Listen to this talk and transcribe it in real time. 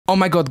Oh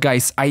my god,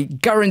 guys, I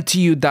guarantee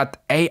you that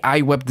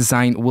AI web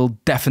design will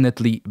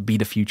definitely be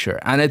the future,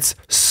 and it's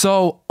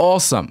so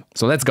awesome.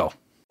 So let's go.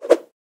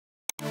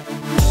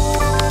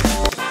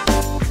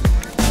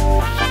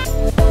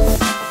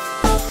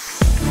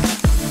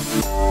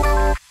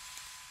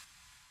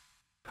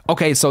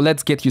 Okay, so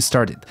let's get you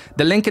started.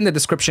 The link in the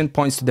description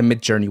points to the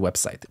Midjourney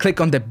website.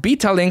 Click on the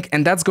beta link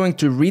and that's going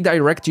to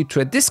redirect you to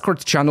a Discord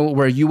channel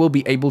where you will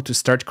be able to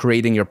start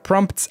creating your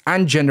prompts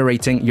and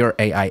generating your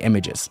AI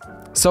images.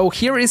 So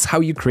here is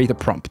how you create a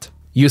prompt.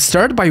 You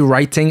start by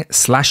writing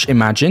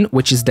 /imagine,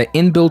 which is the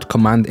inbuilt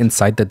command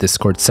inside the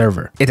Discord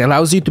server. It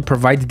allows you to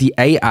provide the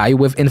AI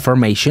with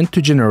information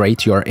to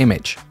generate your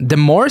image. The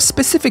more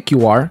specific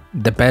you are,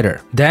 the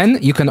better. Then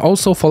you can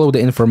also follow the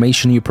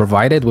information you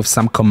provided with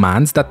some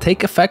commands that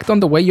take effect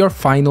on the way your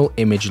final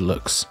image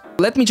looks.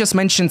 Let me just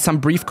mention some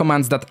brief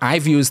commands that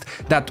I've used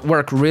that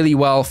work really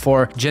well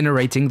for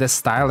generating the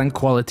style and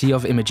quality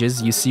of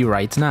images you see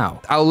right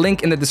now. I'll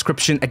link in the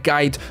description a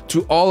guide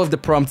to all of the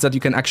prompts that you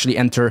can actually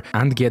enter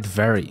and get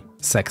very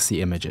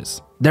sexy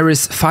images. There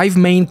is 5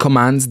 main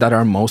commands that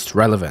are most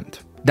relevant.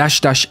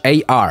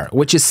 --AR,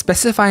 which is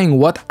specifying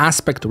what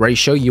aspect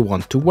ratio you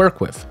want to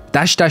work with.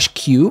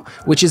 --Q,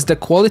 which is the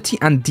quality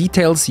and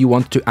details you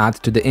want to add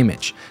to the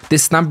image.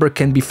 This number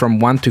can be from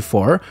 1 to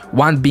 4,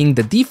 1 being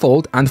the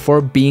default and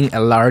 4 being a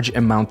large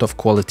amount of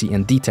quality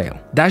and detail.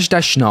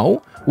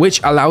 --No,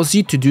 which allows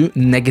you to do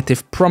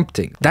negative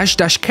prompting.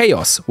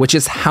 --Chaos, which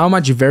is how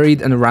much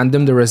varied and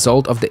random the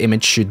result of the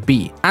image should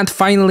be. And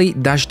finally,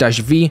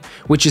 --V,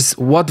 which is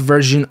what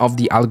version of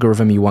the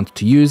algorithm you want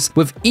to use.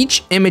 With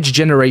each image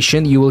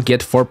generation, you will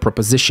get 4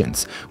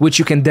 propositions, which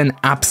you can then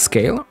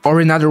upscale,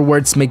 or in other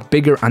words, make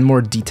bigger and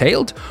more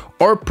detailed,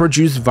 or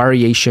produce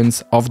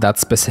variations of that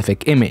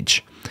specific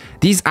image.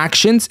 These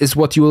actions is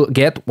what you will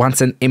get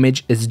once an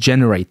image is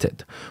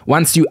generated.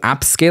 Once you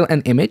upscale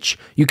an image,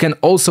 you can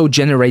also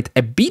generate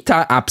a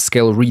beta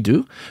upscale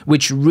redo,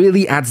 which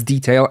really adds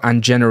detail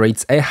and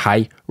generates a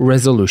high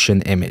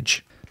resolution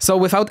image. So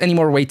without any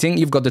more waiting,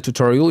 you've got the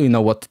tutorial, you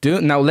know what to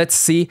do. Now let's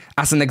see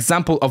as an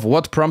example of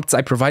what prompts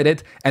I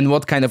provided and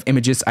what kind of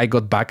images I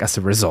got back as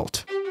a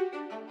result.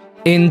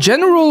 In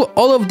general,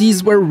 all of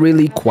these were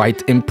really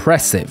quite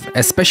impressive,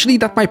 especially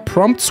that my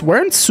prompts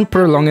weren't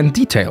super long and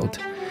detailed.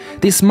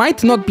 This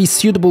might not be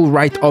suitable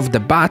right off the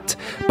bat,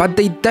 but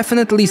they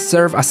definitely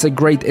serve as a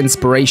great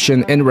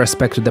inspiration in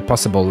respect to the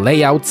possible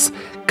layouts,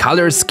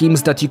 color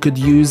schemes that you could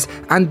use,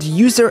 and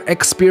user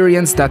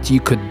experience that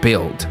you could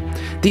build.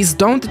 These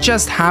don't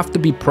just have to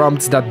be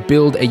prompts that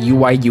build a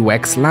UI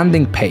UX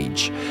landing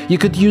page. You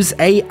could use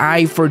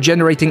AI for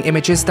generating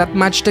images that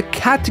match the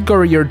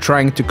category you're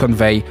trying to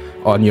convey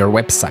on your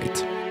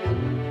website.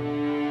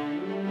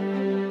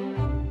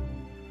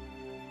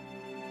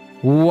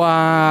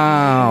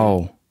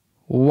 Wow!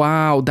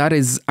 Wow, that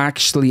is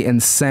actually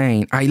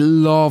insane. I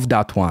love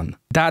that one.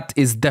 That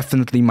is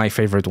definitely my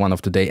favorite one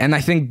of today. And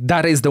I think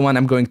that is the one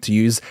I'm going to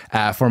use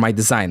for my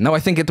design. Now, I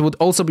think it would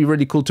also be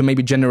really cool to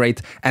maybe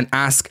generate and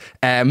ask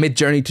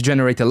Midjourney to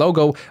generate a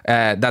logo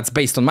that's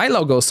based on my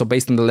logo. So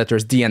based on the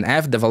letters D and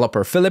F,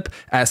 developer Filip.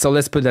 So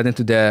let's put that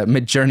into the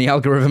Midjourney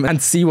algorithm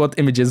and see what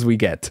images we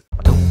get.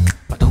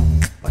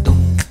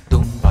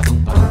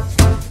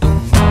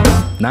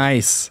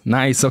 Nice,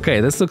 nice. Okay,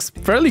 this looks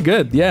fairly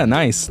good. Yeah,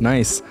 nice,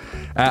 nice.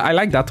 I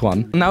like that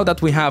one. Now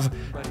that we have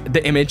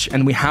the image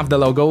and we have the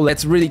logo,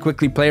 let's really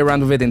quickly play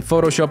around with it in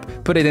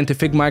Photoshop, put it into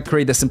Figma,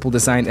 create a simple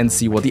design and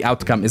see what the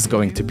outcome is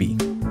going to be.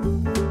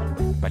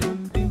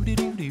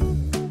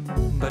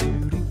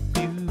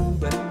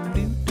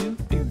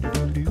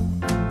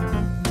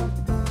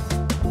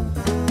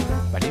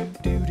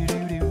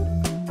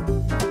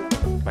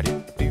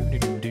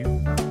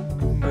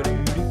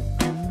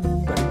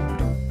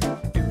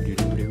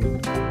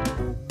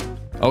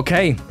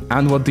 Okay,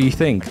 and what do you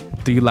think?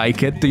 Do you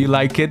like it? Do you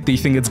like it? Do you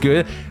think it's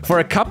good? For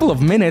a couple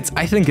of minutes,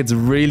 I think it's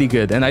really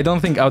good, and I don't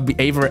think I would be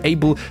ever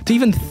able to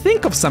even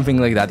think of something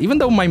like that. Even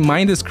though my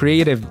mind is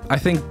creative, I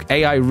think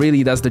AI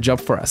really does the job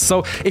for us.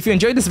 So if you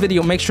enjoyed this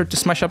video, make sure to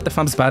smash up the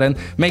thumbs button,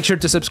 make sure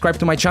to subscribe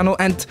to my channel,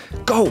 and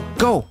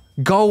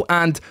go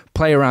and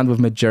play around with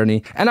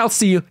Midjourney, and I'll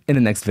see you in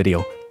the next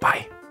video.